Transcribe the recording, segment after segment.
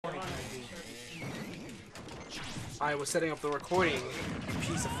I was setting up the recording, you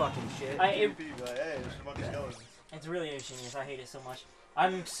piece of fucking shit. It's really ingenious. I hate it so much.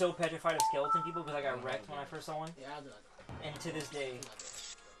 I'm so petrified of skeleton people because I got wrecked when I first saw one. Yeah, I'll do it. And to this day,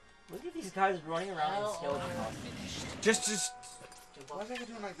 look at these guys running around in skeleton costumes. Just. Why is that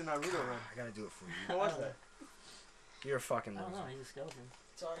doing like the Naruto run? I gotta do it for you. What was that? You're a fucking I don't know. loser. He's a skeleton.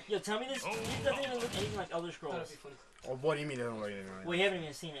 Sorry. Yo, tell me this doesn't even look anything like Elder Scrolls. That'd be funny. Well, what do you mean they don't look anything right? Well, you haven't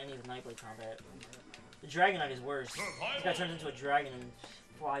even seen any of the Nightblade combat. The Dragonite is worse. This guy turns into a dragon and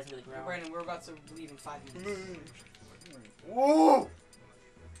flies into the ground. Brandon, we're about to leave in 5 minutes. Whoa!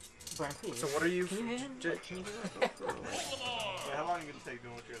 Brian, please. So what are you? Can you hit him? J Can you do that? Yeah, how long are you gonna take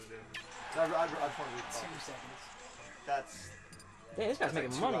doing what you're gonna do? I just want to read 2 seconds. That's. Yeah, this guy's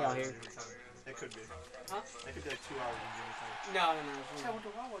making money out here. It could be. Huh? It could be like 2 hours in Jimmy time.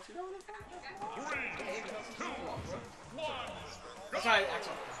 No. That's right,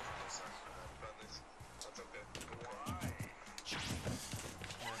 actually.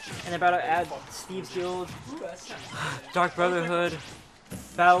 And they're about to add Steve's Guild, Ooh, that's not bad. Dark Brotherhood,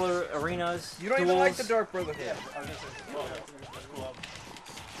 Battle Arenas, You don't duels. even like the Dark Brotherhood. Yeah, I was gonna say, oh, yeah, that's cool.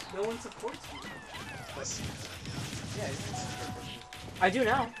 No one supports you. Yeah, I do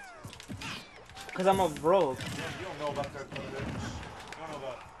now. Because I'm a rogue. you don't know about Dark Brotherhood. You don't know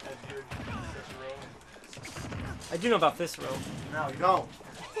about Edgewood, I do know about this rogue. No, you don't.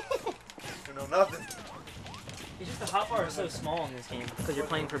 You know nothing. It's just the hotbar is so small in this game because you're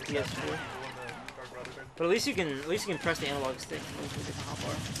playing for PS4. But at least you can press the analog stick to move to a different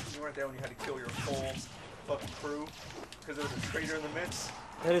hotbar. You weren't there when you had to kill your whole fucking crew because there was a traitor in the midst,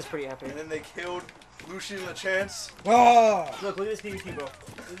 That is pretty epic. and then they killed Lucian LeChance. Ah! Look at this PvP, bro.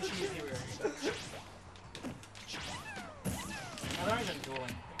 Maybe she is here. I'm not even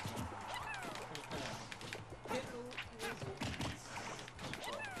dueling.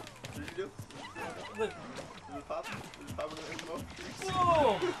 What did you do? Look. Did you pop? Did you pop it in the smoke?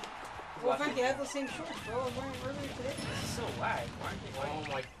 Whoa! Well, Frank, they have the same shorts, bro. I was wearing earlier today. This is so whack. Why aren't they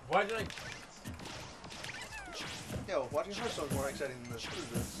Oh my! Why did I? Yo, watching Hearthstone is more exciting than this. What is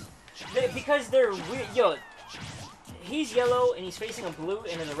this? Because they're weird. Yo, he's yellow and he's facing a blue,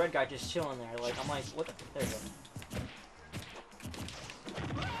 and then the red guy just chilling there. Like, I'm like, what the? There you go.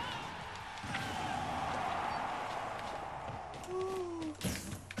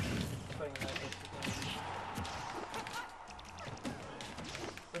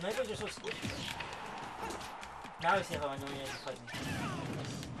 The Nightblades are so squishy. Now I see how annoying it is to fight me.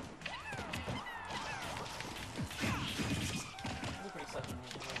 They're pretty sucky.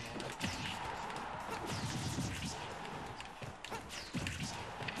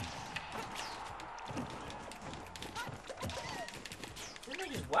 This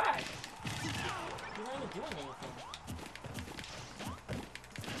thing is whack. He's not even doing anything.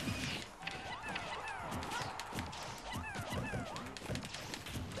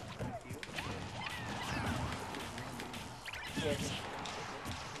 Yes.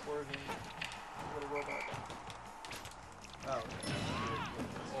 Worthing. Little robot. Oh.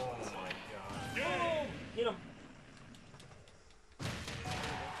 Oh my god! Get him.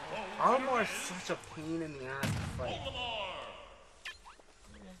 Armor is such a pain in the ass to fight.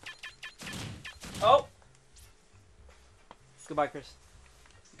 Oh! Goodbye, Chris.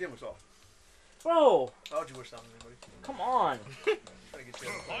 The game was off. Bro! How would you wish that on anybody? Come on! Trying to get you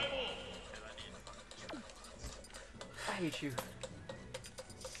out of the I hate you.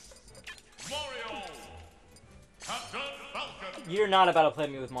 Mario! Captain Falcon! You're not about to play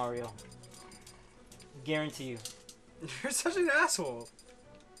me with Mario. Guarantee you. You're such an asshole.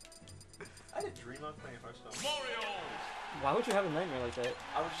 I had a dream of playing Hearthstone. Mario! Why would you have a nightmare like that?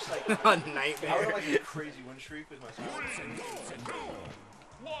 I was just like, A I would nightmare. have like a crazy win streak with my son.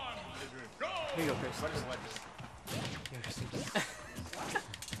 One! Go! Here you go, Chris. I just went this.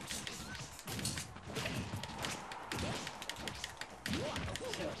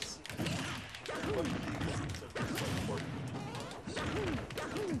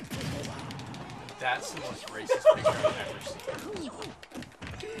 That's the most racist picture I've ever seen.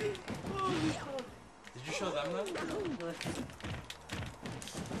 Did you show them that?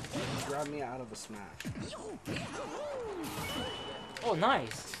 Grab me out of a smash. Oh,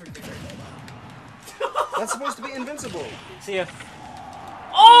 nice. That's supposed to be invincible. See ya.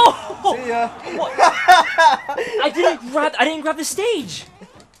 Oh! See ya. What? I didn't grab the stage!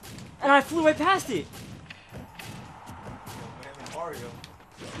 And I flew right past it. Mario.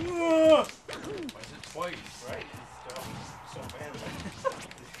 Why is it twice? Right? So manly.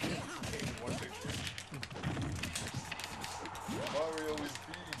 One picture. Mario is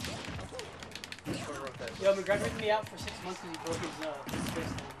beat. Whoever wrote that? Yo, McGregor took me out for 6 months because he broke his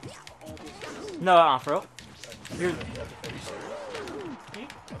fist and all those things. No, for real? You're, I'm pretty sure whatever you're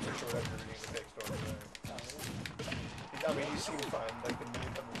reading the fake story. I mean, he seemed fine. Like the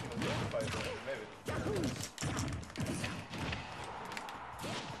minute that we've seen him justify it, maybe.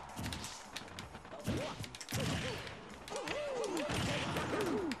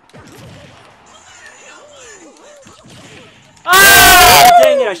 ah!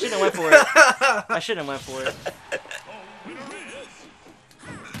 Dang it! I shouldn't have went for it. I shouldn't have went for it.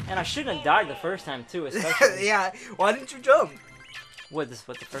 And I shouldn't have died the first time too, especially. Yeah, why didn't you jump? What the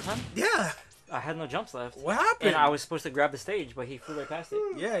first time? Yeah. I had no jumps left. What happened? And I was supposed to grab the stage, but he flew right past it.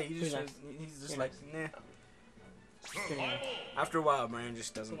 Yeah, he's You're just like, nah. Survival. After a while, Marion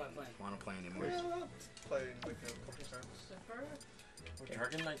just doesn't want to play anymore. Played like a couple times.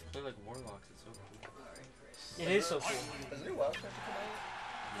 Dragon Knights play like warlocks. It's so cool. It is so cool. Has a new WoW character come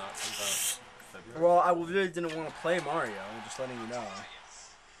out? Not since February. Well, I really didn't want to play Mario. I'm just letting you know.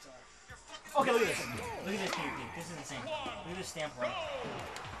 Okay, look at this. Look at this PvP. This is insane. Look at this stamp light.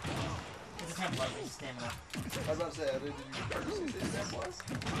 It's a stamp light. It's a stamina. I was about to say, did you purposely say that was?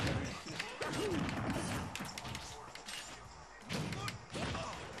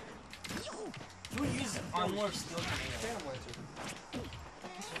 Who uses armor of steel tornado? Phantom Lancer.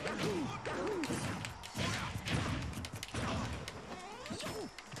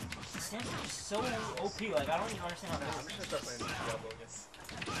 Stamps are so OP. Like, I don't even understand how that I'm works. just gonna start playing Diablo again.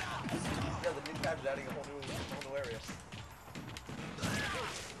 Yeah, the new patch is adding a whole new area.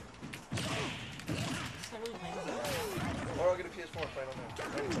 This guy really playing this game. Or I'll get a PS4 and play it on there. I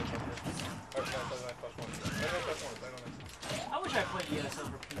already played on there. Or no, play my plus one. Play my plus one, play it on there. I wish I played ESL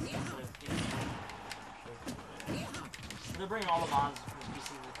for PC instead of PS4. They're bringing all the mods for PC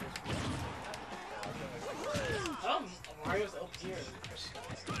with this. Mario's OP here.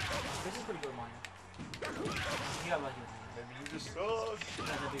 This is pretty good, Mario. You got lucky with me. Maybe you just suck.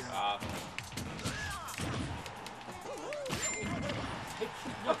 That'd be right. Hey,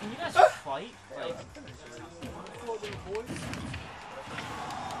 yo, can you guys fight? Like,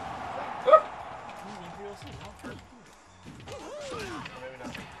 Maybe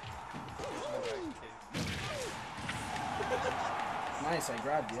not. Nice, I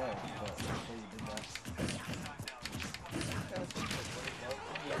grabbed the egg, but before you did that.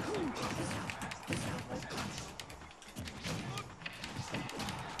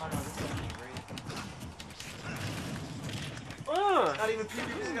 Not even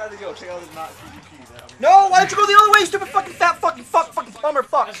PvP's got to go. Check out this not PvP. No, why don't you go the other way, you stupid fucking fat fucking plumber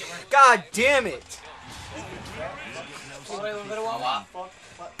fuck. God damn it.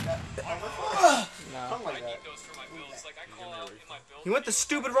 He went the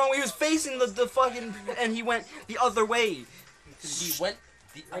stupid wrong way. He was facing the fucking, and he went the other way. He went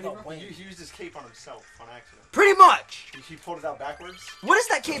the other way. He used his cape on himself on accident. Pretty much. He pulled it out backwards. What is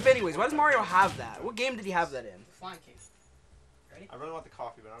that cape anyways? Why does Mario have that? What game did he have that in? Flying case. Ready? I really want the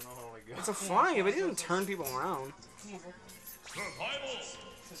coffee, but I don't know how I want to go. It's a flying game, but he doesn't turn people around. Come on, bro. Survival.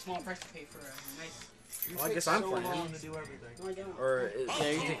 It's a small price to pay for a nice. Well, I guess I'm playing. to do everything. No, I don't. Or Yeah,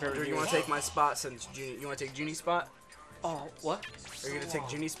 you can take or do you want to take my spot since you want to take Junie's spot? oh, what? Are you gonna take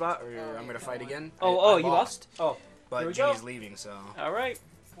Junie's spot, or I'm gonna fight again? Oh, I you lost. lost? Oh, But Here we go. Junie's leaving, so. all right.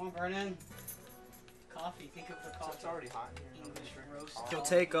 Come on, Vernon. Coffee. Think of the coffee. It's already hot in here. English roast. He'll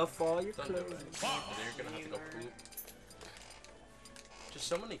take off all your Don't do clothes. it. Then you're gonna have to go poop. Just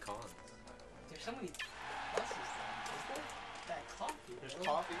so many cons. There's so many pluses though. Is there? That coffee. There's bro.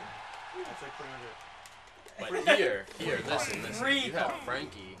 coffee. That's like pretty much it. But here, listen. Free You have coffee.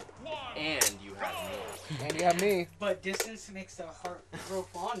 Frankie, and you have me. And you have me. But distance makes the heart grow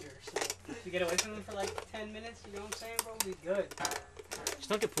fonder. So if you get away from them for like 10 minutes, you know what I'm saying, bro? We'll be good. Just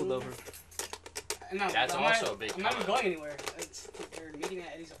don't get pulled over. No, That's I'm also not, a big I'm not even con. going anywhere. They're meeting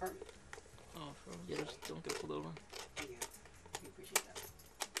at Eddie's apartment. Oh, yeah, just don't get pulled over. Yeah, we appreciate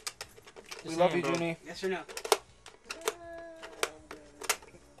that. We love you, bro. Junie. Yes or no?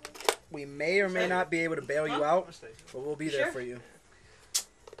 We may or may not be able to bail you out, but we'll be there Sure. for you.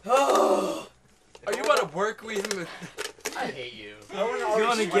 Are you about to work with me? I hate you. You're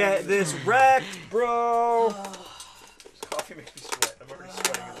gonna get this wrecked, bro. This coffee makes me sweat. I'm already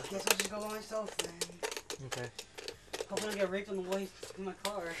sweating. I guess I'll just go by myself then. Okay. Hopefully I don't get raped on the way in my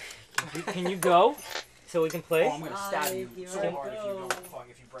car. Can you go so we can play? Oh, I'm gonna stab you Here so I hard if you go. don't fuck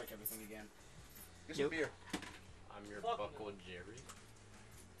if you break everything again. Get some beer. I'm your Fuck. buckle Jerry.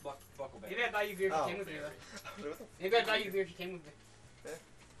 Buckle back. Maybe I'd buy you beer if you Oh. came with me though. What the Maybe I'd buy you beer if you came with me. Yeah.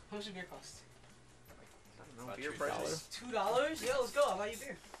 How much does beer cost? No About beer $2. prices. $2? Yeah, let's go. I'll buy you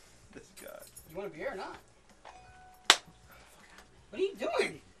beer. This guy. You want a beer or not? What are you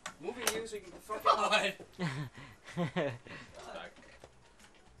doing? Moving you so you can fuck God. Back.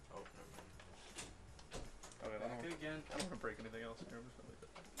 Oh, never mind. Okay, again. I don't want to break anything else here. I'm just gonna leave it.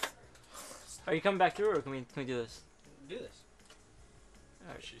 Are you coming back through, or can we do this? Do this.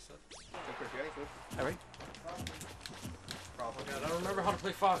 Alright. She said. Take her, yeah, good. Alright. Problem. God, I don't remember how to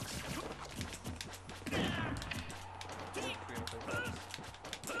play Fox.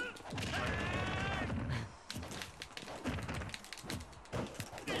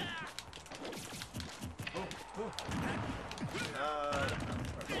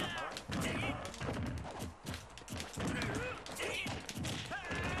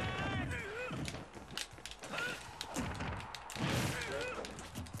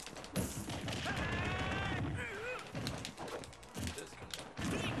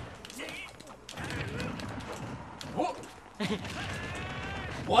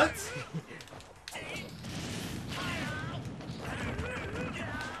 What?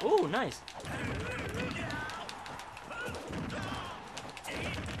 Ooh, nice.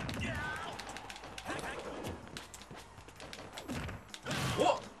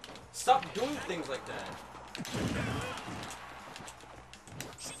 Whoa! Stop doing things like that.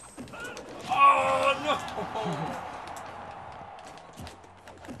 Oh no!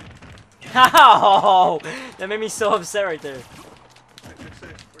 Ow! That made me so upset right there.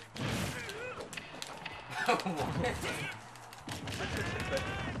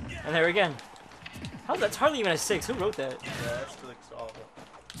 And there again. How? That's hardly even a 6. Who wrote that? Yeah, that's like awful.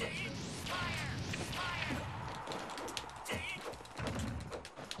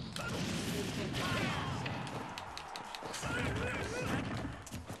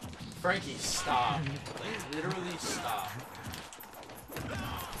 Frankie, stop. Like, literally stop.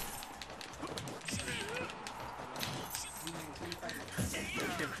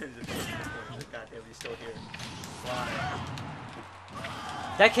 God damn, he's still here.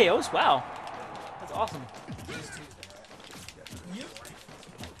 That KOs? Wow. That's awesome.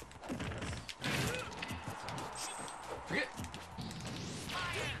 Forget.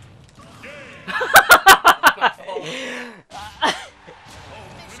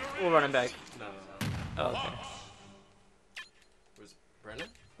 We'll run him back. No. Oh, okay. Where's Brennan?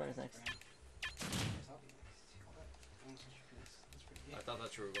 Brennan's next. I thought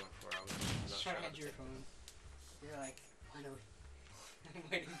that's what you were going for. I was not Just sure. trying to get your phone. You're like, finally. I'm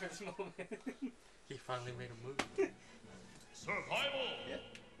waiting for this moment. He finally made a move. Survival. Yeah.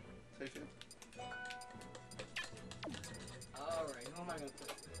 Safe here. Alright, who am I gonna play?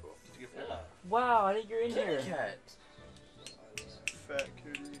 Did you get fat? Wow, I think you're in here. Cat. Fat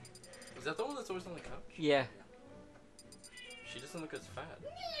cutie. Is that the one that's always on the couch? Yeah. She doesn't look as fat.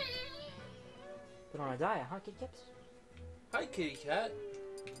 Don't wanna die, huh, Kit Kat? Hi, kitty cat.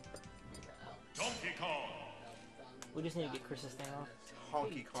 Donkey Kong. We just need to get Chris's thing off.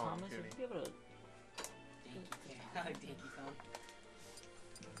 Honky Hey, Kong Thomas, cutie. would you be able to... I like Dinky Kong.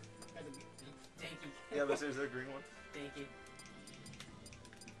 Or the Dinky. Yeah, but there's the green one. Dinky.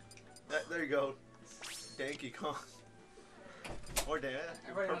 There you go. Danky Kong. Or Dan.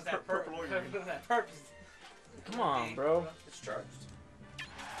 Everybody wants that Purple or green. Everybody wants that purpose. Come on, bro. It's charged.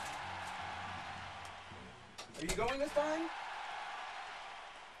 Are you going this time?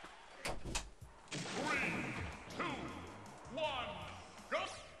 3, 2, 1, go.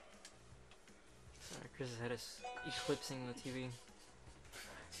 Sorry, Chris's head is eclipsing the TV.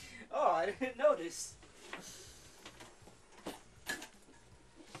 Oh, I didn't notice.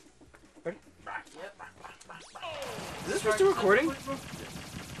 Ready? Yep. Is this still recording?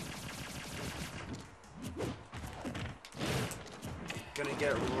 Gonna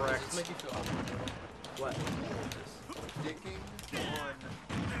get Does this wrecked. make you feel awkward? What? Dicking on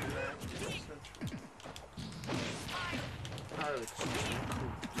Not really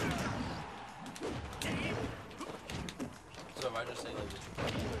So if I just say like this,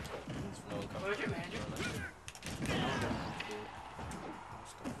 no one comes. Where's your manager?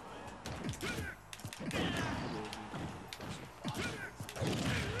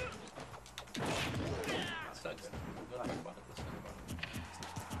 It's not good. Don't talk about it. Let's talk about it.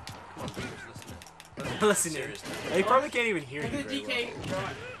 Come on, viewers, listen. Listen here. Seriously. They probably can't even hear Look you at the very well. DK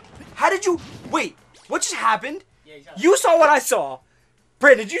run. How did you... Wait, what just happened? Yeah, you saw You saw what I saw.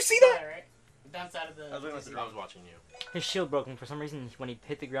 Brandon, did you see that? that, right? It bounced out of the. I was looking at the I was watching you. His shield broke, and for some reason, when he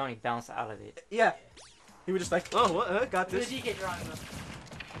hit the ground, he bounced out of it. Yeah. He was just like, oh, what, got Look at this. the DK drawing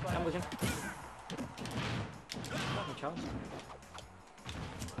though. I'm looking. Oh, Charles.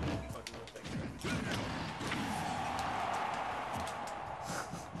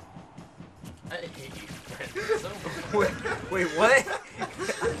 I hate you, Brandon. So Wait, what?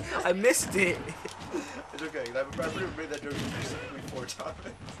 I missed it. It's okay. I've made that joke specifically 4 times.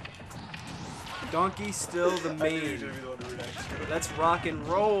 Donkey's still the I knew you were main. gonna be the one to react to it. Let's rock and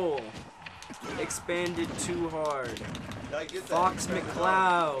roll. Expanded too hard. I get that. Fox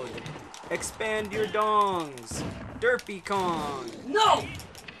McCloud. Expand your dongs. Derpy Kong. No!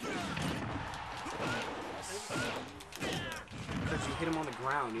 Because you hit him on the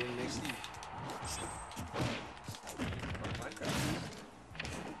ground. You didn't make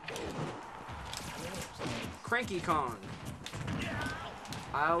Cranky Kong.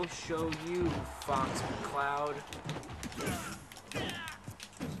 I'll show you, Fox McCloud.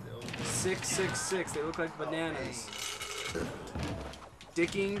 666. They look like bananas.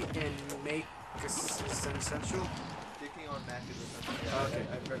 Dicking and make essential. Dicking on Mac is essential. Okay.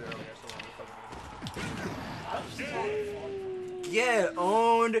 I've heard it earlier, so I'm Get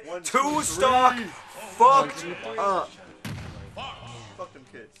owned. 1, 2 2, stock. 3. Fucked up. Fuck them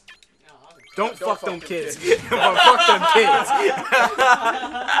kids. Don't Don't fuck them fuck them kids. kids. But fuck them kids.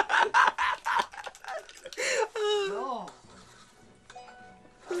 No.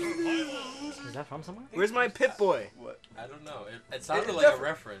 Is that from somewhere? Where's my Pit Boy? What? I don't know. It sounded It's like a defi-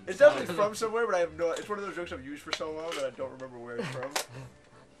 reference. It's definitely from somewhere, but I have no. It's one of those jokes I've used for so long that I don't remember where it's from.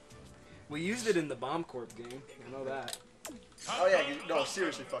 We used it in the Bomb Corp game. I know that. Oh yeah, no,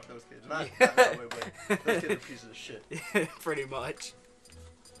 seriously, fuck those kids. Not that way, but those kids are pieces of shit. Pretty much.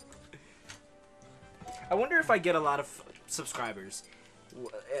 I wonder if I get a lot of subscribers,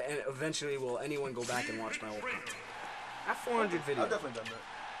 and eventually will anyone go back and watch my old content? I have 400 I've videos. definitely done that.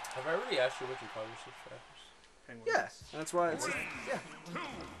 Have I already asked you what you call your subscribers? Penguin. Yes, that's why. It's, yeah,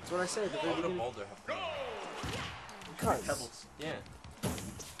 that's what I said at the very What would a beginning. boulder have Because Pebbles. Yeah.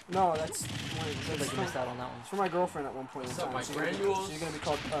 no, that's one of Sounds like you missed out on that one. it's for my girlfriend at one point in What's up, time. my She's gonna, granules? she's gonna be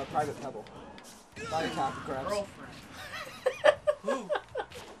called Private Pebble. Private Captain Crabs. Girlfriend.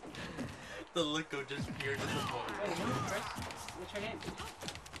 The lick of just pure disappointment. Wait, Chris? What's your name?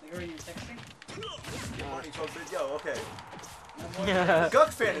 Like, are you texting? Money talk bit. Yo, okay. Yeah.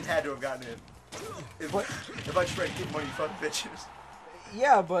 Gunk fan had to have gotten in. If I just tried to get money, fuck bitches.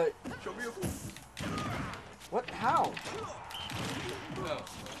 Yeah, but Show me a fool. what? How? No.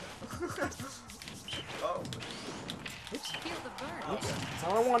 Oh. Feel the burn. That's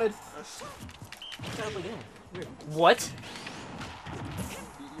all I wanted. What?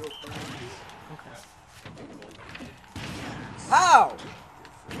 How?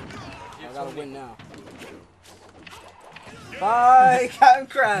 I gotta win now. Bye, Captain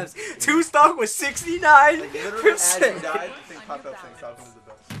Krabs. 2 stock was 69%. Like literally as you died, the thing popped up saying Falcon is the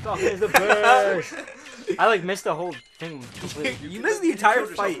best. Falcon is the best. I like missed the whole thing completely. You missed the entire killed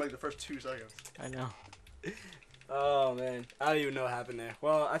yourself in, fight. like the first 2 seconds. I know. Oh man, I don't even know what happened there.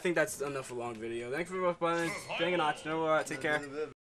 Well, I think that's enough for a long video. Thanks for watching. Penguinauts. Take care.